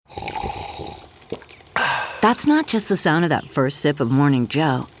That's not just the sound of that first sip of Morning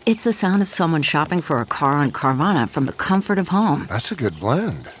Joe. It's the sound of someone shopping for a car on Carvana from the comfort of home. That's a good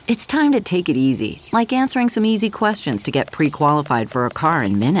blend. It's time to take it easy, like answering some easy questions to get pre-qualified for a car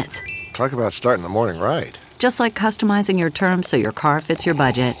in minutes. Talk about starting the morning right. Just like customizing your terms so your car fits your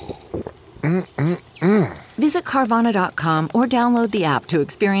budget. Visit Carvana.com or download the app to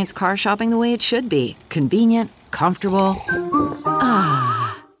experience car shopping the way it should be. Convenient, comfortable.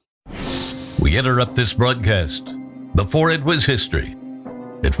 We interrupt this broadcast. Before it was history,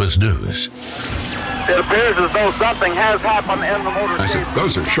 it was news. It appears as though something has happened in the motor. I said,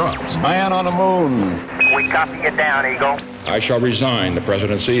 those are shots. Man on the moon. We copy you down, Eagle. I shall resign the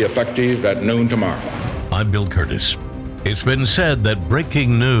presidency effective at noon tomorrow. I'm Bill Curtis. It's been said that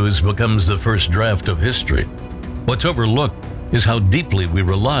breaking news becomes the first draft of history. What's overlooked is how deeply we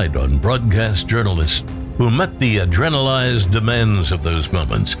relied on broadcast journalists who met the adrenalized demands of those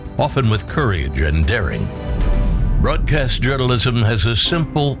moments, often with courage and daring. Broadcast journalism has a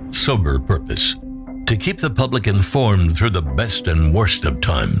simple, sober purpose: to keep the public informed through the best and worst of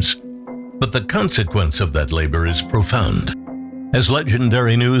times. But the consequence of that labor is profound. As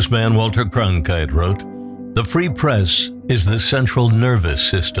legendary newsman Walter Cronkite wrote, "The free press is the central nervous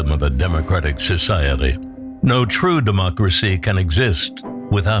system of a democratic society. No true democracy can exist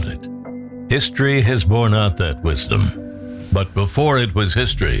without it." History has borne out that wisdom. But before it was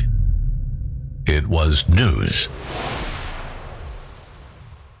history, it was news.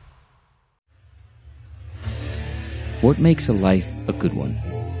 What makes a life a good one?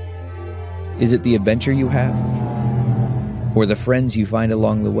 Is it the adventure you have? Or the friends you find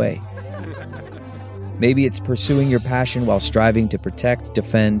along the way? Maybe it's pursuing your passion while striving to protect,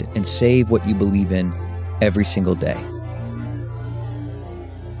 defend, and save what you believe in every single day.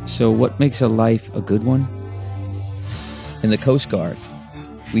 So what makes a life a good one? In the Coast Guard,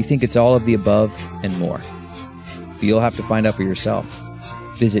 we think it's all of the above and more. But you'll have to find out for yourself.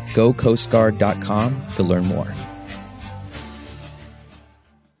 Visit gocoastguard.com to learn more.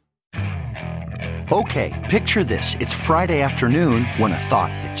 Okay, picture this. It's Friday afternoon when a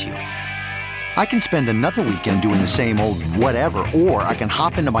thought hits you. I can spend another weekend doing the same old whatever, or I can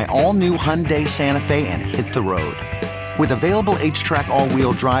hop into my all-new Hyundai Santa Fe and hit the road. With available H-Track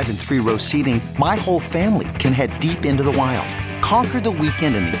all-wheel drive and 3-row seating, my whole family can head deep into the wild. Conquer the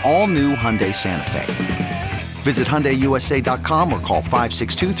weekend in the all-new Hyundai Santa Fe. Visit HyundaiUSA.com or call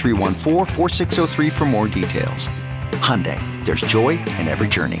 562-314-4603 for more details. Hyundai, there's joy in every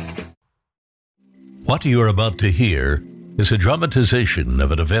journey. What you are about to hear is a dramatization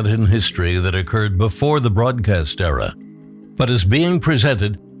of an event in history that occurred before the broadcast era, but is being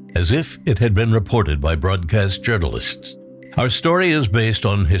presented as if it had been reported by broadcast journalists. Our story is based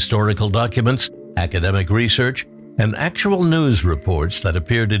on historical documents, academic research, and actual news reports that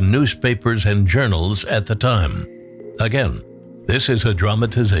appeared in newspapers and journals at the time. Again, this is a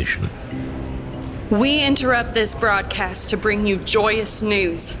dramatization. We interrupt this broadcast to bring you joyous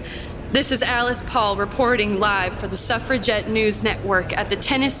news. This is Alice Paul reporting live for the Suffragette News Network at the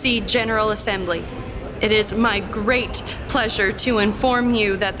Tennessee General Assembly. It is my great pleasure to inform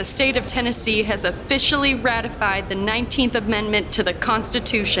you that the state of Tennessee has officially ratified the 19th Amendment to the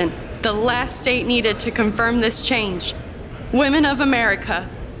Constitution, the last state needed to confirm this change. Women of America,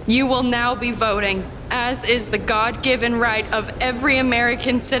 you will now be voting, as is the God-given right of every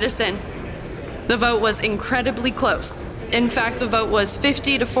American citizen. The vote was incredibly close. In fact, the vote was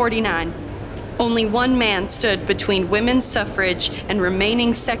 50-49. Only one man stood between women's suffrage and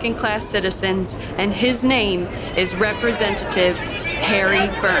remaining second-class citizens, and his name is Representative Harry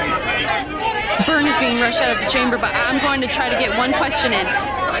Byrne. Byrne is being rushed out of the chamber, but I'm going to try to get one question in.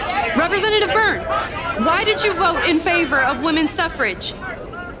 Representative Byrne, why did you vote in favor of women's suffrage?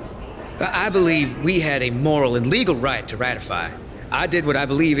 I believe we had a moral and legal right to ratify. I did what I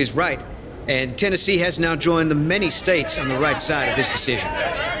believe is right. And Tennessee has now joined the many states on the right side of this decision.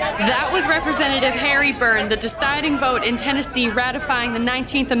 That was Representative Harry Byrne, the deciding vote in Tennessee ratifying the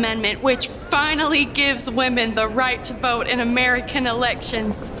 19th Amendment, which finally gives women the right to vote in American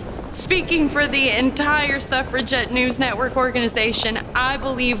elections. Speaking for the entire Suffragette News Network organization, I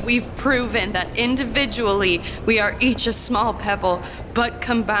believe we've proven that individually we are each a small pebble, but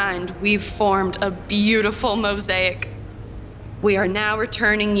combined we've formed a beautiful mosaic. We are now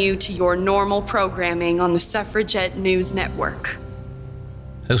returning you to your normal programming on the Suffragette News Network.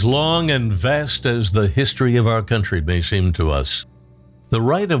 As long and vast as the history of our country may seem to us, the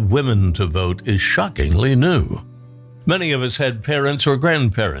right of women to vote is shockingly new. Many of us had parents or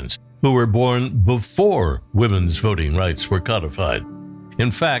grandparents who were born before women's voting rights were codified. In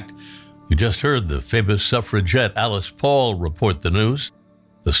fact, you just heard the famous suffragette Alice Paul report the news.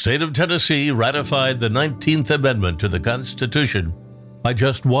 the state of Tennessee ratified the 19th Amendment to the Constitution by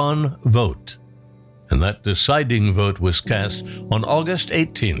just one vote, and that deciding vote was cast on August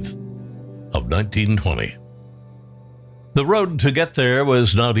 18th of 1920. The road to get there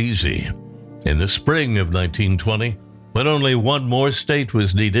was not easy. In the spring of 1920, when only one more state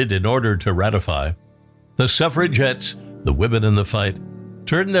was needed in order to ratify, the suffragettes, the women in the fight,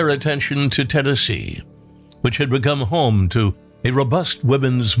 turned their attention to Tennessee, which had become home to a robust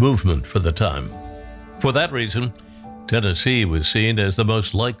women's movement for the time. For that reason, Tennessee was seen as the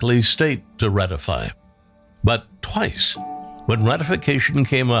most likely state to ratify. But twice, when ratification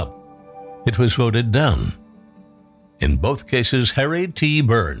came up, it was voted down. In both cases, Harry T.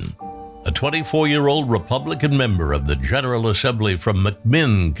 Byrne, a 24-year-old Republican member of the General Assembly from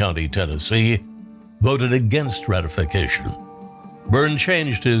McMinn County, Tennessee, voted against ratification. Byrne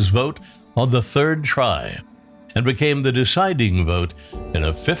changed his vote on the third try and became the deciding vote in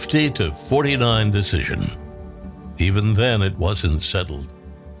a 50-49 decision. Even then, it wasn't settled.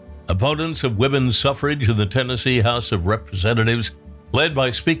 Opponents of women's suffrage in the Tennessee House of Representatives, led by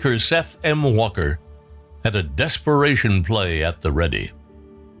Speaker Seth M. Walker, had a desperation play at the ready.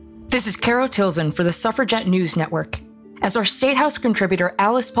 This is Carol Tilson for the Suffragette News Network. As our State House contributor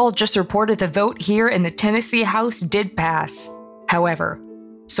Alice Paul just reported, the vote here in the Tennessee House did pass. However,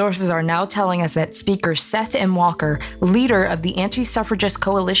 sources are now telling us that Speaker Seth M. Walker, leader of the Anti-Suffragist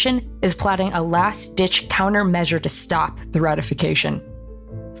Coalition, is plotting a last-ditch countermeasure to stop the ratification.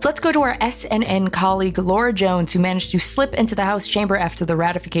 Let's go to our SNN colleague Laura Jones, who managed to slip into the House chamber after the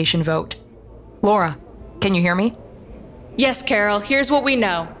ratification vote. Laura, can you hear me? Yes, Carol, here's what we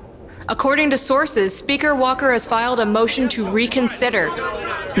know. According to sources, Speaker Walker has filed a motion to reconsider.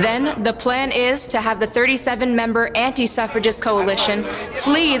 Then, the plan is to have the 37-member anti-suffragist coalition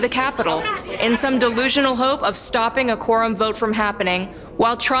flee the Capitol in some delusional hope of stopping a quorum vote from happening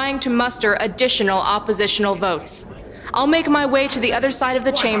while trying to muster additional oppositional votes. I'll make my way to the other side of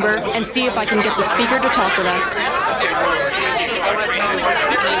the chamber and see if I can get the Speaker to talk with us.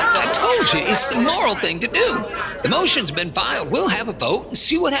 I told you, it's the moral thing to do. The motion's been filed. We'll have a vote and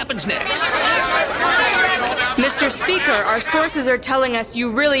see what happens next. Mr. Speaker, our sources are telling us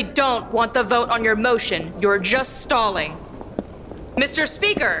you really don't want the vote on your motion. You're just stalling. Mr.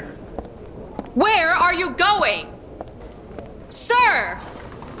 Speaker, where are you going? Sir!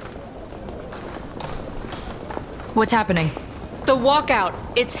 What's happening? The walkout.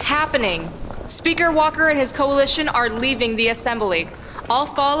 It's happening. Speaker Walker and his coalition are leaving the assembly. I'll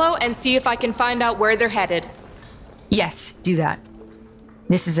follow and see if I can find out where they're headed. Yes, do that.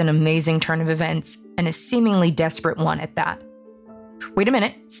 This is an amazing turn of events, and a seemingly desperate one at that. Wait a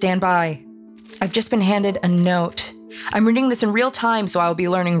minute, stand by. I've just been handed a note. I'm reading this in real time, so I'll be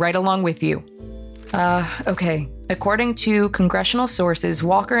learning right along with you. Okay. According to congressional sources,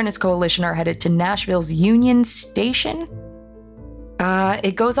 Walker and his coalition are headed to Nashville's Union Station.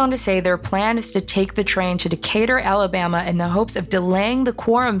 It goes on to say their plan is to take the train to Decatur, Alabama, in the hopes of delaying the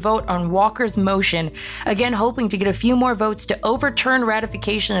quorum vote on Walker's motion, again hoping to get a few more votes to overturn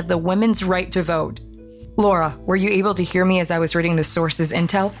ratification of the women's right to vote. Laura, were you able to hear me as I was reading the source's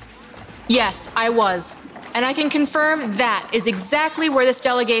intel? Yes, I was. And I can confirm that is exactly where this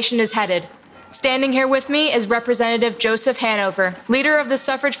delegation is headed. Standing here with me is Representative Joseph Hanover, leader of the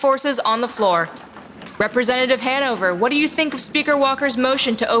suffrage forces on the floor. Representative Hanover, what do you think of Speaker Walker's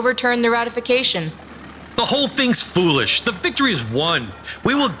motion to overturn the ratification? The whole thing's foolish. The victory is won.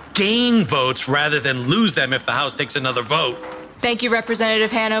 We will gain votes rather than lose them if the House takes another vote. Thank you,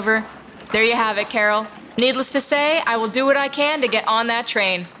 Representative Hanover. There you have it, Carol. Needless to say, I will do what I can to get on that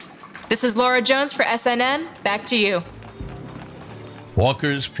train. This is Laura Jones for SNN. Back to you.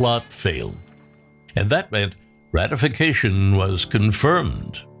 Walker's plot failed, and that meant ratification was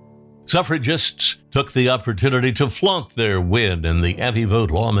confirmed. Suffragists took the opportunity to flaunt their win in the anti-vote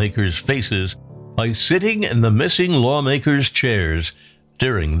lawmakers' faces by sitting in the missing lawmakers' chairs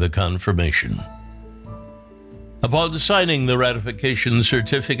during the confirmation. Upon signing the ratification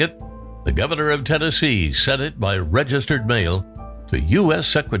certificate, the governor of Tennessee sent it by registered mail to U.S.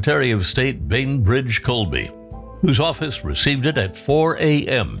 Secretary of State Bainbridge Colby, whose office received it at 4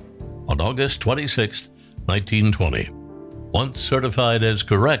 a.m. on August 26, 1920. Once certified as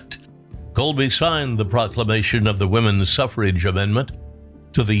correct, Colby signed the proclamation of the Women's Suffrage Amendment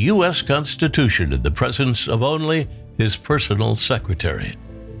to the U.S. Constitution in the presence of only his personal secretary.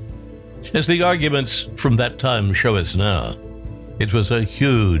 As the arguments from that time show us now, it was a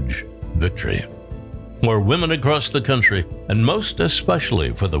huge victory for women across the country, and most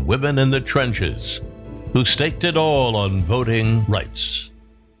especially for the women in the trenches who staked it all on voting rights.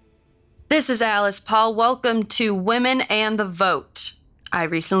 This is Alice Paul. Welcome to Women and the Vote. I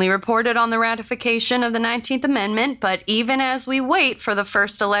recently reported on the ratification of the 19th Amendment, but even as we wait for the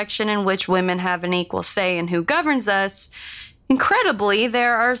first election in which women have an equal say in who governs us, incredibly,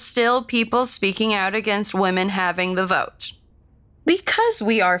 there are still people speaking out against women having the vote. Because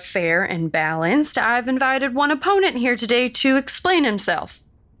we are fair and balanced, I've invited one opponent here today to explain himself.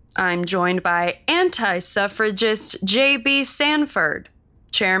 I'm joined by anti-suffragist J.B. Sanford,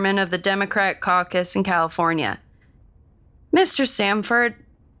 chairman of the Democrat caucus in California. Mr. Sanford,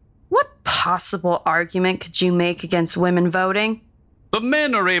 what possible argument could you make against women voting? The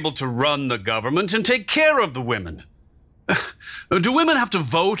men are able to run the government and take care of the women. Do women have to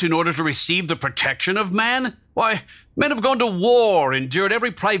vote in order to receive the protection of man? Why, men have gone to war, endured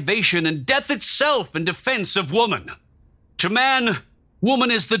every privation and death itself in defense of woman. To man,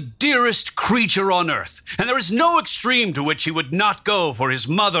 woman is the dearest creature on earth, and there is no extreme to which he would not go for his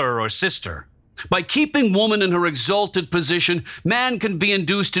mother or sister. By keeping woman in her exalted position, man can be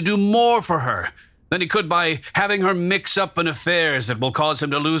induced to do more for her than he could by having her mix up in affairs that will cause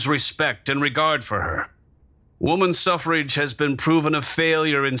him to lose respect and regard for her. Woman suffrage has been proven a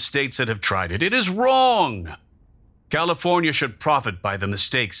failure in states that have tried it. It is wrong. California should profit by the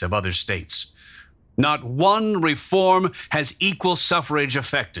mistakes of other states. Not one reform has equal suffrage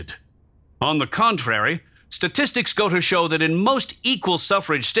affected. On the contrary, statistics go to show that in most equal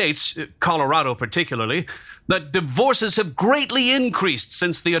suffrage states, Colorado particularly, that divorces have greatly increased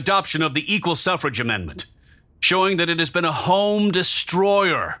since the adoption of the Equal Suffrage Amendment, showing that it has been a home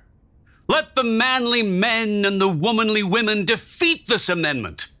destroyer. Let the manly men and the womanly women defeat this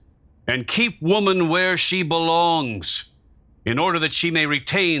amendment and keep woman where she belongs, in order that she may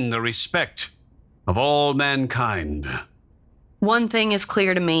retain the respect of all mankind. One thing is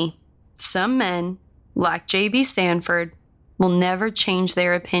clear to me. Some men, like J.B. Sanford, will never change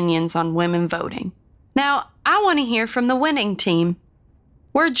their opinions on women voting. Now, I want to hear from the winning team.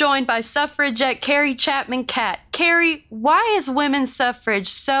 We're joined by suffragette Carrie Chapman Catt. Carrie, why is women's suffrage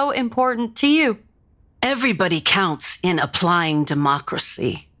so important to you? Everybody counts in applying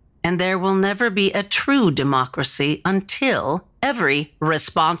democracy, and there will never be a true democracy until every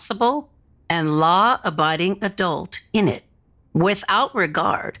responsible and law-abiding adult in it, without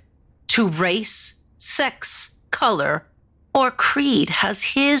regard to race, sex, color, or creed, has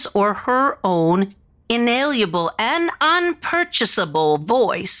his or her own inalienable and unpurchasable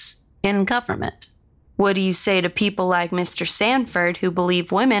voice in government. What do you say to people like Mr. Sanford who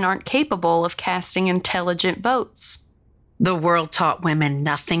believe women aren't capable of casting intelligent votes? The world taught women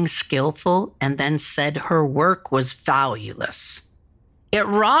nothing skillful and then said her work was valueless. It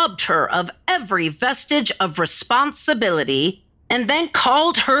robbed her of every vestige of responsibility and then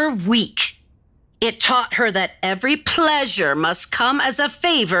called her weak. It taught her that every pleasure must come as a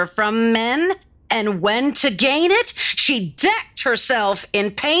favor from men, and when to gain it, she decked herself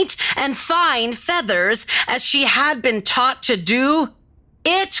in paint and fine feathers as she had been taught to do.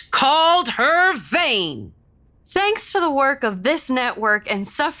 It called her vain. Thanks to the work of this network and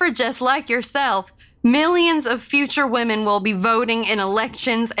suffragists like yourself, millions of future women will be voting in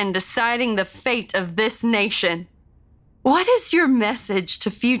elections and deciding the fate of this nation. What is your message to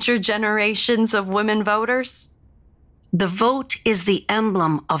future generations of women voters? The vote is the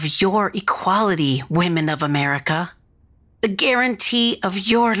emblem of your equality, women of America. The guarantee of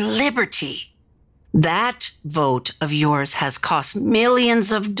your liberty. That vote of yours has cost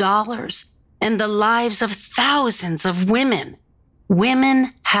millions of dollars and the lives of thousands of women.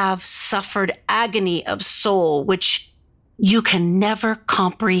 Women have suffered agony of soul which you can never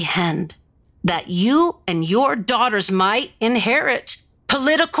comprehend. That you and your daughters might inherit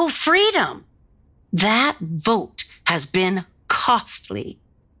political freedom. That vote has been costly.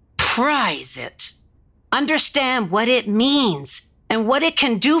 Prize it. Understand what it means and what it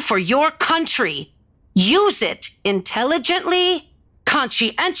can do for your country. Use it intelligently,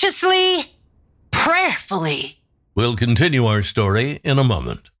 conscientiously, prayerfully. We'll continue our story in a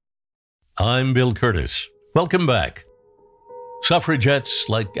moment. I'm Bill Curtis. Welcome back. Suffragettes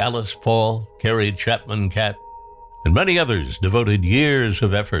like Alice Paul, Carrie Chapman Catt, and many others devoted years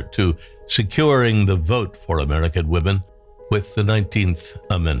of effort to securing the vote for American women with the 19th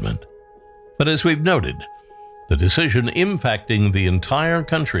Amendment. But as we've noted, the decision impacting the entire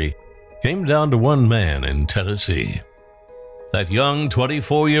country came down to one man in Tennessee. That young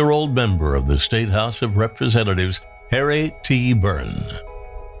 24-year-old member of the State House of Representatives, Harry T. Burn.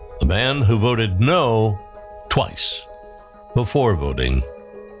 The man who voted no twice before voting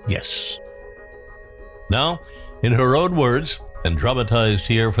yes. Now, in her own words, and dramatized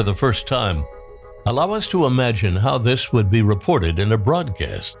here for the first time, allow us to imagine how this would be reported in a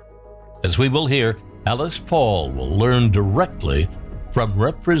broadcast. As we will hear, Alice Paul will learn directly from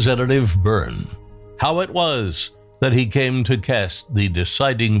Representative Byrne, how it was that he came to cast the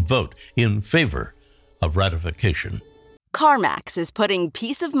deciding vote in favor of ratification. CarMax is putting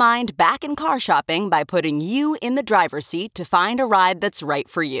peace of mind back in car shopping by putting you in the driver's seat to find a ride that's right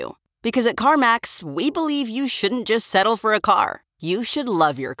for you. Because at CarMax, we believe you shouldn't just settle for a car. You should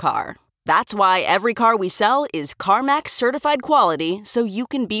love your car. That's why every car we sell is CarMax certified quality, so you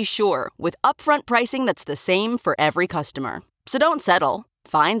can be sure with upfront pricing that's the same for every customer. So don't settle.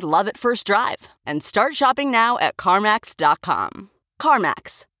 Find love at first drive and start shopping now at CarMax.com.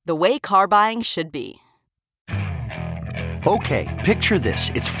 CarMax, the way car buying should be. Okay, picture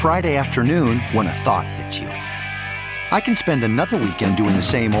this. It's Friday afternoon when a thought hits you. I can spend another weekend doing the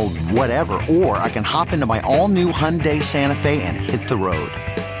same old whatever, or I can hop into my all-new Hyundai Santa Fe and hit the road.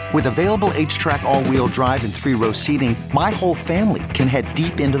 With available H-Track all-wheel drive and 3-row seating, my whole family can head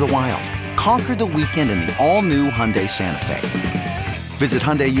deep into the wild. Conquer the weekend in the all-new Hyundai Santa Fe. Visit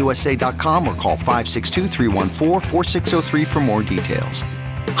HyundaiUSA.com or call 562-314-4603 for more details.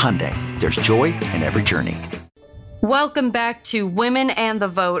 Hyundai, there's joy in every journey. Welcome back to Women and the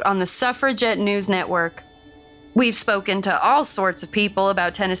Vote on the Suffragette News Network. We've spoken to all sorts of people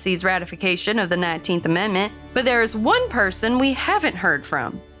about Tennessee's ratification of the 19th Amendment, but there is one person we haven't heard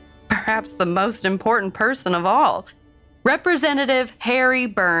from. Perhaps the most important person of all, Representative Harry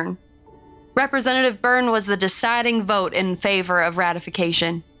Byrne. Representative Byrne was the deciding vote in favor of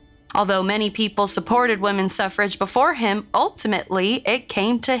ratification. Although many people supported women's suffrage before him, ultimately it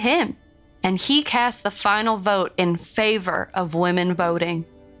came to him, and he cast the final vote in favor of women voting.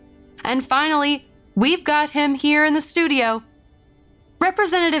 And finally, we've got him here in the studio.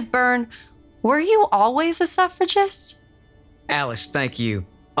 Representative Byrne, were you always a suffragist? Alice, thank you.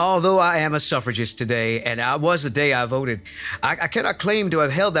 Although I am a suffragist today, and I was the day I voted, I cannot claim to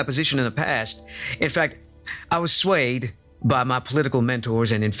have held that position in the past. In fact, I was swayed by my political mentors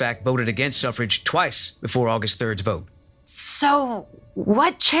and in fact voted against suffrage twice before August 3rd's vote. So,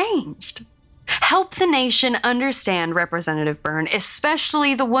 what changed? Help the nation understand, Representative Byrne,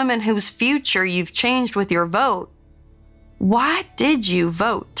 especially the woman whose future you've changed with your vote. Why did you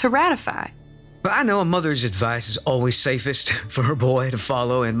vote to ratify? But I know a mother's advice is always safest for her boy to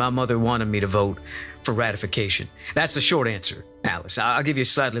follow, and my mother wanted me to vote for ratification. That's the short answer, Alice. I'll give you a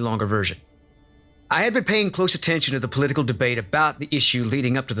slightly longer version. I had been paying close attention to the political debate about the issue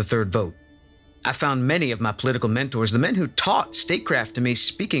leading up to the third vote. I found many of my political mentors, the men who taught statecraft to me,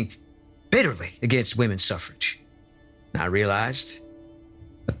 speaking bitterly against women's suffrage. And I realized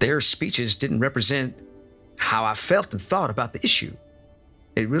that their speeches didn't represent how I felt and thought about the issue.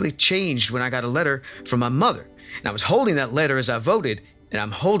 It really changed when I got a letter from my mother. And I was holding that letter as I voted, and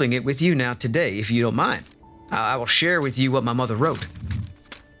I'm holding it with you now today, if you don't mind. I will share with you what my mother wrote.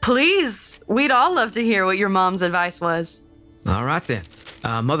 Please, we'd all love to hear what your mom's advice was. All right then.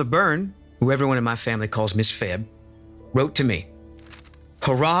 Mother Byrne, who everyone in my family calls Miss Febb, wrote to me,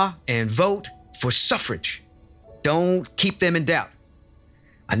 "Hurrah and vote for suffrage. Don't keep them in doubt.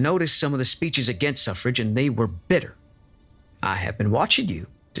 I noticed some of the speeches against suffrage, and they were bitter. I have been watching you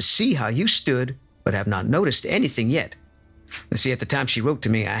to see how you stood, but have not noticed anything yet." And see, at the time she wrote to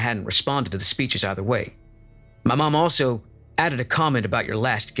me, I hadn't responded to the speeches either way. My mom also added a comment about your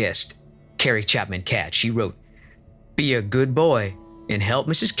last guest, Carrie Chapman Catt. She wrote, "Be a good boy and help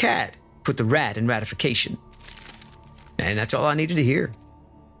Mrs. Catt put the rat in ratification." And that's all I needed to hear.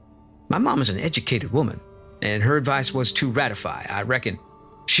 My mom is an educated woman, and her advice was to ratify. I reckon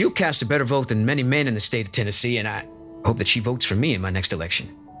she'll cast a better vote than many men in the state of Tennessee, and I hope that she votes for me in my next election.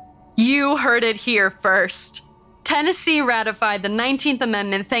 You heard it here first. Tennessee ratified the 19th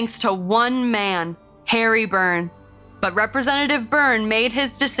Amendment thanks to one man, Harry Byrne. But Representative Byrne made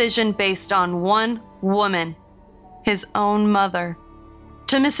his decision based on one woman, his own mother.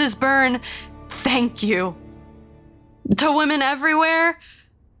 To Mrs. Byrne, thank you. To women everywhere,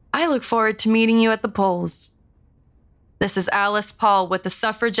 I look forward to meeting you at the polls. This is Alice Paul with the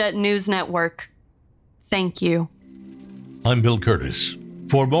Suffragette News Network. Thank you. I'm Bill Curtis.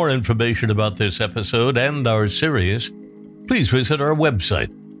 For more information about this episode and our series, please visit our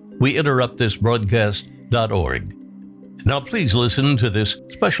website, WeInterruptThisBroadcast.org. Now please listen to this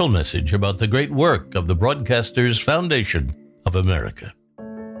special message about the great work of the Broadcasters Foundation of America.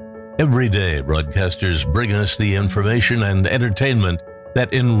 Every day, broadcasters bring us the information and entertainment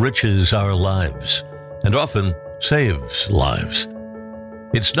that enriches our lives and often saves lives.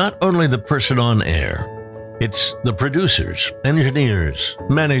 It's not only the person on air, it's the producers, engineers,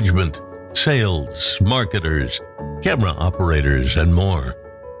 management, sales, marketers, camera operators, and more.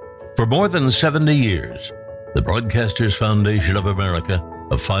 For more than 70 years, the Broadcasters Foundation of America,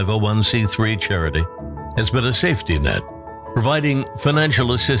 a 501c3 charity, has been a safety net providing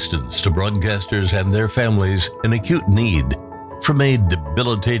financial assistance to broadcasters and their families in acute need from a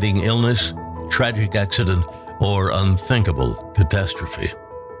debilitating illness, tragic accident, or unthinkable catastrophe.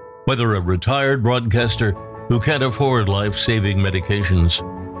 Whether a retired broadcaster who can't afford life-saving medications,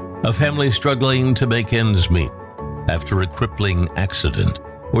 a family struggling to make ends meet after a crippling accident,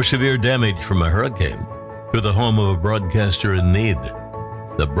 or severe damage from a hurricane, to the home of a broadcaster in need,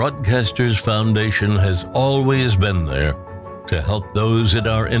 the Broadcasters Foundation has always been there to help those in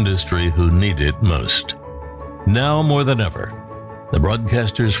our industry who need it most. Now more than ever, the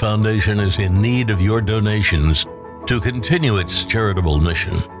Broadcasters Foundation is in need of your donations to continue its charitable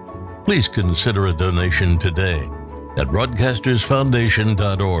mission. Please consider a donation today at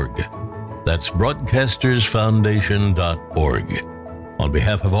broadcastersfoundation.org. That's broadcastersfoundation.org. On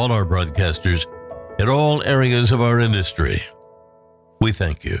behalf of all our broadcasters in all areas of our industry, we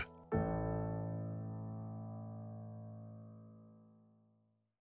thank you.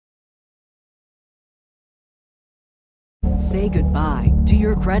 Say goodbye to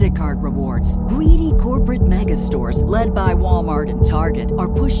your credit card rewards. Greedy corporate mega stores, led by Walmart and Target,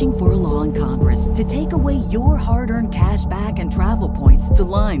 are pushing for a law in Congress to take away your hard-earned cash back and travel points to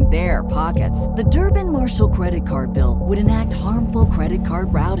line their pockets. The Durbin-Marshall credit card bill would enact harmful credit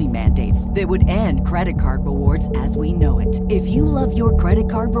card routing mandates that would end credit card rewards as we know it. If you love your credit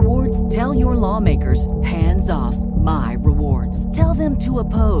card rewards, tell your lawmakers, hands off my rewards. Tell them to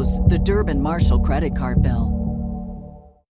oppose the Durbin-Marshall credit card bill.